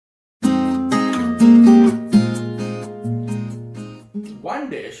one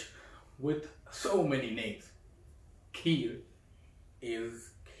dish with so many names. Kheer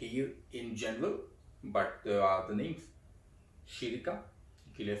is kheer in general, but there are the names. Shirika,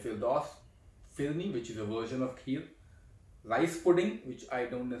 Gile Firdaus, Firni, which is a version of kheer. Rice pudding, which I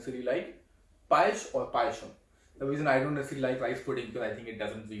don't necessarily like. Paesh or paesham. The reason I don't necessarily like rice pudding because I think it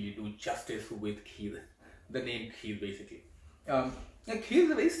doesn't really do justice with kheer. The name kheer basically. Kheer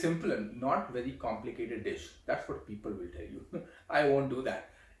is a very simple and not very complicated dish. That's what people will tell you. I won't do that.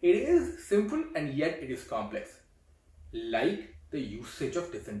 It is simple and yet it is complex. Like the usage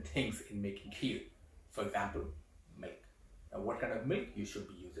of different things in making kheer. For example, milk. Now what kind of milk you should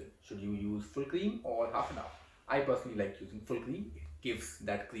be using? Should you use full cream or half and half? I personally like using full cream. It gives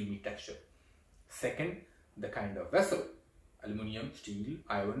that creamy texture. Second, the kind of vessel. Aluminium, steel,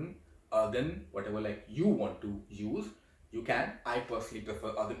 iron, earthen, whatever like you want to use, you can. I personally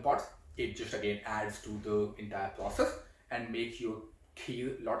prefer earthen pots. It just again adds to the entire process and makes your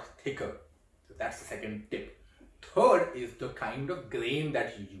kheer a lot thicker. So that's the second tip. Third is the kind of grain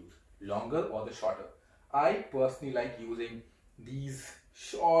that you use, longer or the shorter. I personally like using these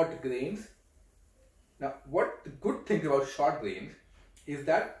short grains. Now, what the good thing about short grains is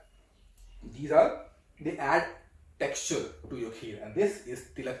that they add texture to your kheer, and this is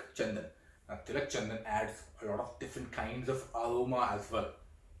tilak chandan. Now, tilak chandan adds a lot of different kinds of aroma as well.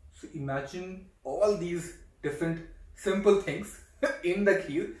 So imagine all these different simple things in the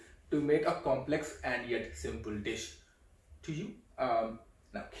kheer to make a complex and yet simple dish to you. Now,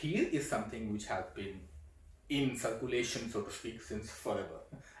 kheer is something which has been in circulation, so to speak, since forever.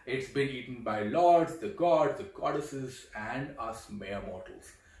 It's been eaten by lords, the gods, the goddesses, and us mere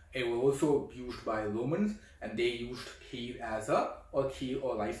mortals. It was also used by Romans, and they used kheer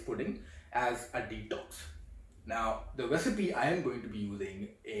or rice pudding as a detox. Now, the recipe I am going to be using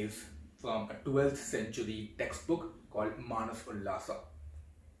is from a 12th century textbook called Manas Ullasa.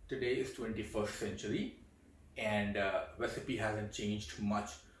 Today is 21st century, and recipe hasn't changed much.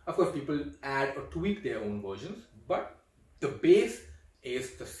 Of course, people add or tweak their own versions, but the base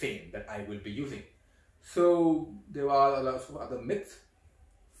is the same that I will be using. So there are a lot of other myths,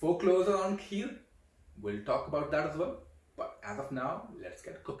 folklores around kheer. We'll talk about that as well. But as of now, let's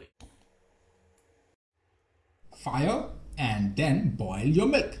get cooking. Fire and then boil your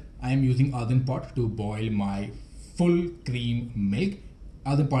milk. I am using earthen pot to boil my full cream milk.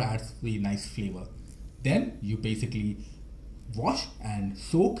 Earthen pot adds really nice flavor. Then you basically wash and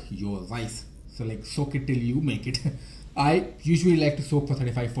soak your rice. So like soak it till you make it. I usually like to soak for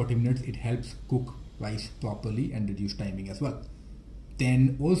 35-40 minutes. It helps cook rice properly and reduce timing as well.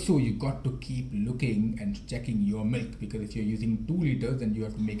 Then also you got to keep looking and checking your milk, because if you're using 2 liters then you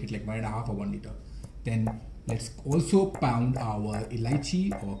have to make it like 1.5 or 1 liter. Then let's also pound our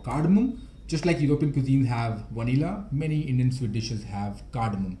elaichi or cardamom. Just like European cuisines have vanilla, many Indian sweet dishes have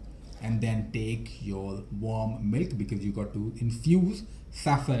cardamom. And then take your warm milk, because you got to infuse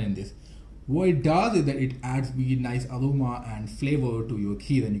saffron in this. What it does is that it adds really nice aroma and flavor to your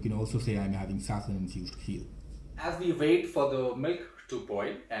kheer, and you can also say I'm having saffron infused kheer. As we wait for the milk to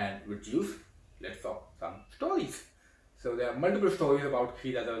boil and reduce, let's talk some stories. So there are multiple stories about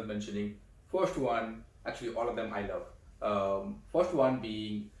kheer that I was mentioning. First one, actually all of them I love. First one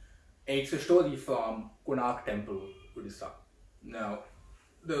being, it's a story from Konark Temple, Odisha. Now,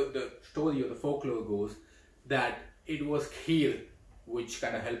 the story or the folklore goes that it was kheer which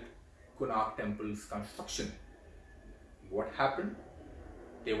kind of helped Konark Temple's construction. What happened?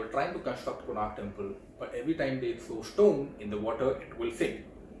 They were trying to construct Konark Temple, but every time they throw stone in the water, it will sink.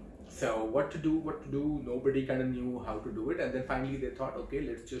 So what to do, nobody kind of knew how to do it, and then finally they thought, okay,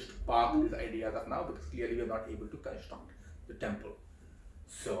 let's just park this idea as of now, because clearly we're not able to construct the temple.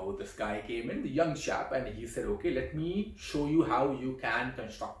 So this guy came in, the young chap, and he said, okay, let me show you how you can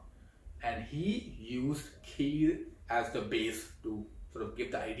construct. And he used kheer as the base to sort of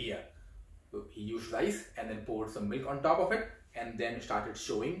give the idea. So he used rice and then poured some milk on top of it, and then started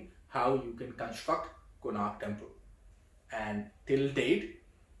showing how you can construct Konark Temple. And till date,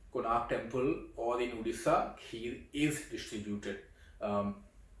 Konark Temple or in Odisha, kheer is distributed.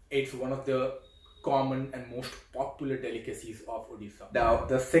 It's one of the common and most popular delicacies of Odisha. Now,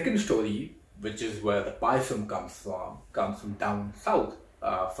 the second story, which is where the paisam comes from down south,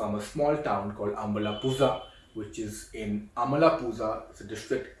 from a small town called Ambalapuza, which is in Amalapuza, it's a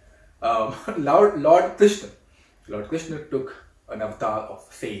district. Lord Krishna took an avatar of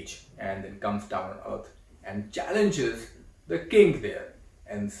sage and then comes down on earth and challenges the king there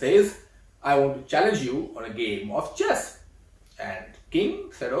and says, I want to challenge you on a game of chess. And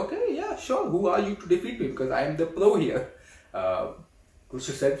king said, okay, yeah, sure, who are you to defeat me, because I am the pro here.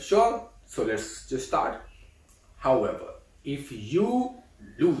 Krishna said, sure, so let's just start. However, if you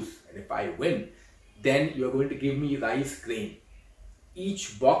lose and if I win, then you're going to give me rice grain.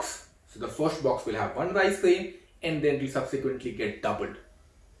 Each box, so the first box will have one rice grain and then it will subsequently get doubled.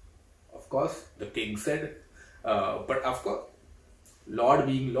 Of course, the king said, but of course, Lord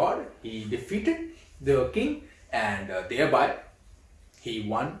being Lord, he defeated the king and thereby he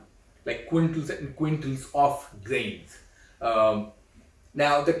won like quintals and quintals of grains.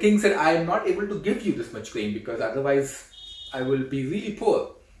 Now the king said, I am not able to give you this much grain because otherwise I will be really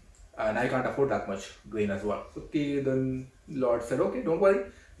poor and I can't afford that much grain as well. So okay, then Lord said, okay, don't worry,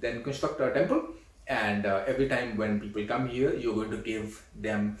 then construct a temple and every time when people come here, you're going to give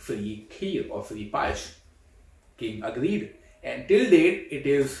them free kheer or free payash. King agreed, and till date it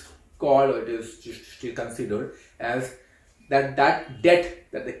is called, or it is just still considered as that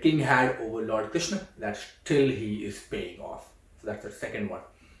debt that the king had over Lord Krishna, that still he is paying off. So that's the second one.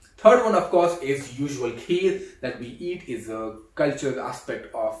 Third one, of course, is usual kheer that we eat, is a cultural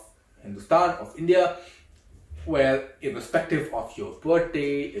aspect of Hindustan, of India, where irrespective of your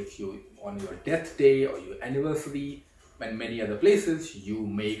birthday, if you on your death day or your anniversary, and many other places, you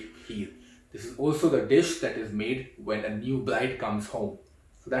make kheer. This is also the dish that is made when a new bride comes home.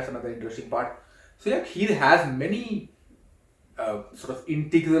 So that's another interesting part. So yeah, kheer has many sort of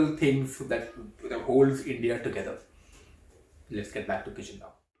integral things that holds India together. Let's get back to kitchen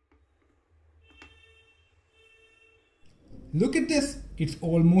now. Look at this, it's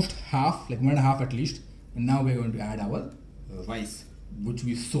almost half, like 1.5 at least. And now we're going to add our rice, which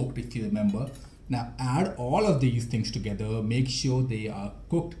we soaked, if you remember. Now add all of these things together, make sure they are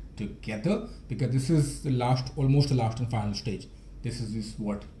cooked together, because this is the last, almost the last and final stage. This is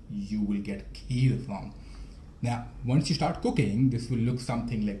what you will get kheer from. Now once you start cooking, this will look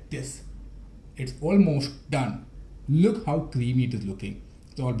something like this. It's almost done. Look how creamy it is looking.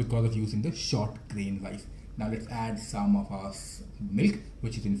 It's all because of using the short grain rice. Now let's add some of our milk,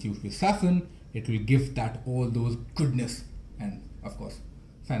 which is infused with saffron. It will give that all those goodness, and of course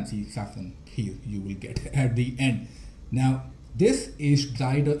fancy saffron kheer you will get at the end. Now this is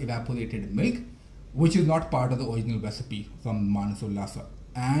dried or evaporated milk, which is not part of the original recipe from Manasol,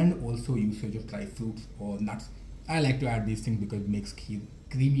 and also usage of dry fruits or nuts. I like to add these things because it makes kheer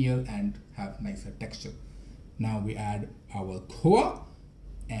creamier and have nicer texture. Now we add our khoa,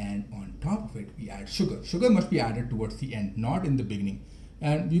 and on top of it we add sugar. Sugar must be added towards the end, not in the beginning.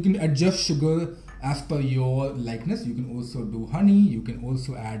 And you can adjust sugar as per your likeness. You can also do honey, you can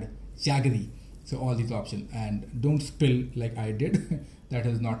also add jaggery. So all these options, and don't spill like I did. That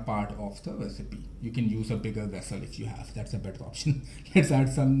is not part of the recipe. You can use a bigger vessel if you have, that's a better option. Let's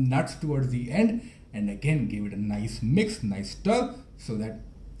add some nuts towards the end, and again give it a nice mix, nice stir, so that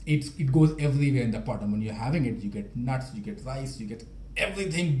it goes everywhere in the pot. And when you're having it, you get nuts, you get rice, you get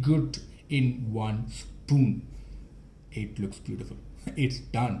everything good in one spoon. It looks beautiful. It's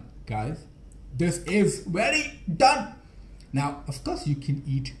done, guys. This is very done. Now of course you can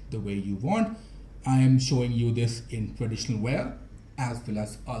eat the way you want. I am showing you this in traditional ware as well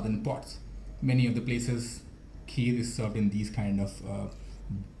as earthen pots. Many of the places kheer is served in these kind of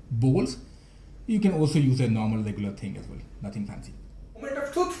bowls. You can also use a normal regular thing as well, nothing fancy. Moment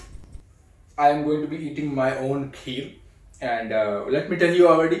of truth. I am going to be eating my own kheer, and let me tell you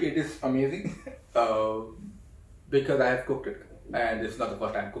already, it is amazing because I have cooked it, and this is not the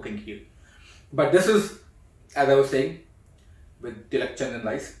first time cooking kheer. But this is, as I was saying, with tilak chandan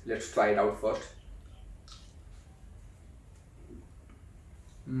rice. Let's try it out first.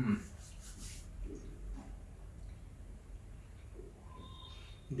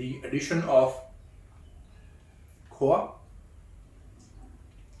 The addition of khoa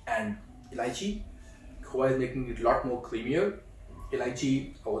and elaichi. Khoa is making it a lot more creamier.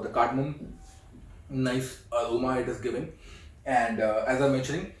 Elaichi or the cardamom, nice aroma it is giving. And as I'm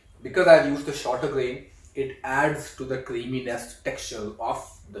mentioning, because I've used the shorter grain, it adds to the creaminess texture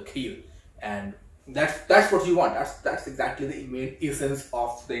of the kheer, and that's what you want. That's exactly the main essence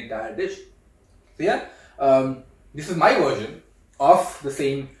of the entire dish. So yeah, this is my version of the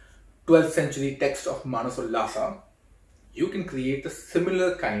same 12th century text of Manasol. You can create a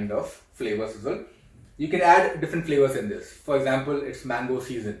similar kind of flavors as well. You can add different flavors in this. For example, it's mango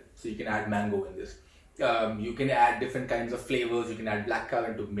season, so you can add mango in this. You can add different kinds of flavors. You can add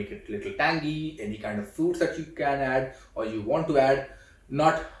blackcurrant to make it a little tangy, any kind of fruits that you can add or you want to add,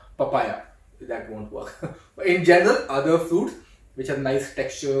 not papaya, that won't work. But in general, other fruits which have nice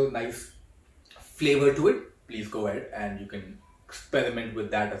texture, nice flavor to it, please go ahead and you can experiment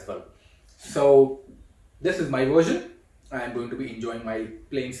with that as well. So this is my version. I am going to be enjoying my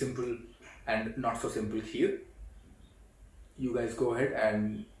plain simple and not so simple kheer. You guys go ahead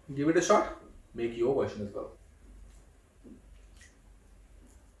and give it a shot. Make your version as well.